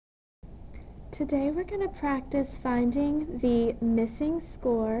Today we're going to practice finding the missing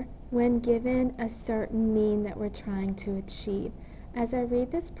score when given a certain mean that we're trying to achieve. As I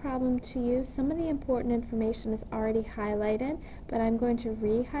read this problem to you, some of the important information is already highlighted, but I'm going to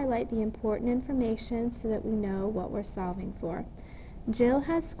re-highlight the important information so that we know what we're solving for. Jill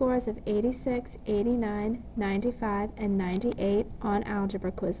has scores of 86, 89, 95, and 98 on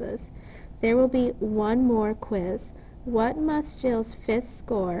algebra quizzes. There will be one more quiz. What must Jill's fifth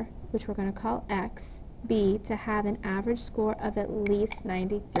score, which we're going to call X, be to have an average score of at least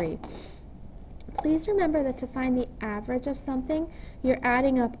 93? Please remember that to find the average of something, you're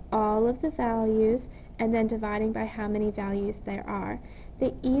adding up all of the values and then dividing by how many values there are.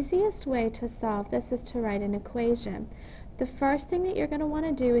 The easiest way to solve this is to write an equation. The first thing that you're going to want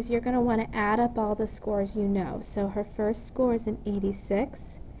to do is you're going to want to add up all the scores you know. So her first score is an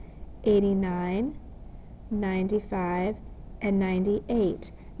 86, 89, 95, and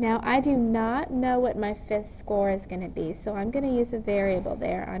 98. Now I do not know what my fifth score is going to be, so I'm going to use a variable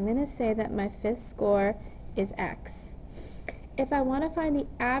there. I'm going to say that my fifth score is X. If I want to find the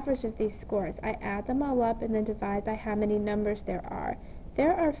average of these scores, I add them all up and then divide by how many numbers there are.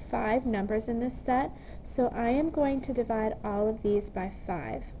 There are 5 numbers in this set, so I am going to divide all of these by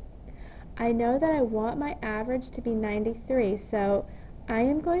 5. I know that I want my average to be 93, so I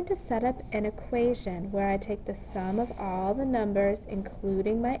am going to set up an equation where I take the sum of all the numbers,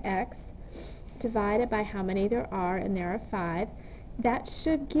 including my X, divide it by how many there are, and there are 5. That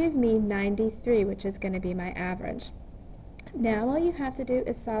should give me 93, which is going to be my average. Now all you have to do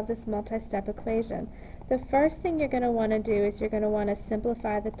is solve this multi-step equation. The first thing you're going to want to do is you're going to want to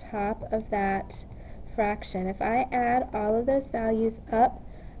simplify the top of that fraction. If I add all of those values up,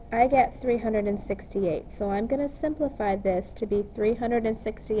 I get 368. So I'm going to simplify this to be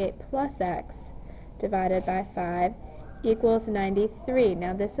 368 plus X divided by 5 equals 93.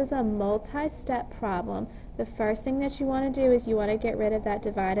 Now this is a multi-step problem. The first thing that you want to do is you want to get rid of that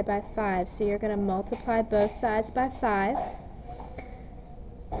divided by 5. So you're going to multiply both sides by 5.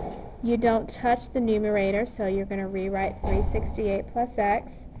 You don't touch the numerator, so you're going to rewrite 368 plus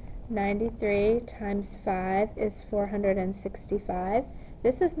X. 93 times 5 is 465.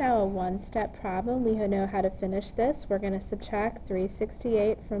 This is now a one-step problem. We know how to finish this. We're going to subtract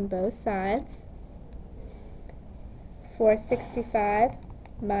 368 from both sides. 465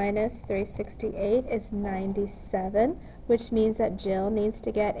 minus 368 is 97, which means that Jill needs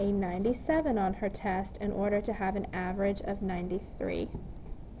to get a 97 on her test in order to have an average of 93.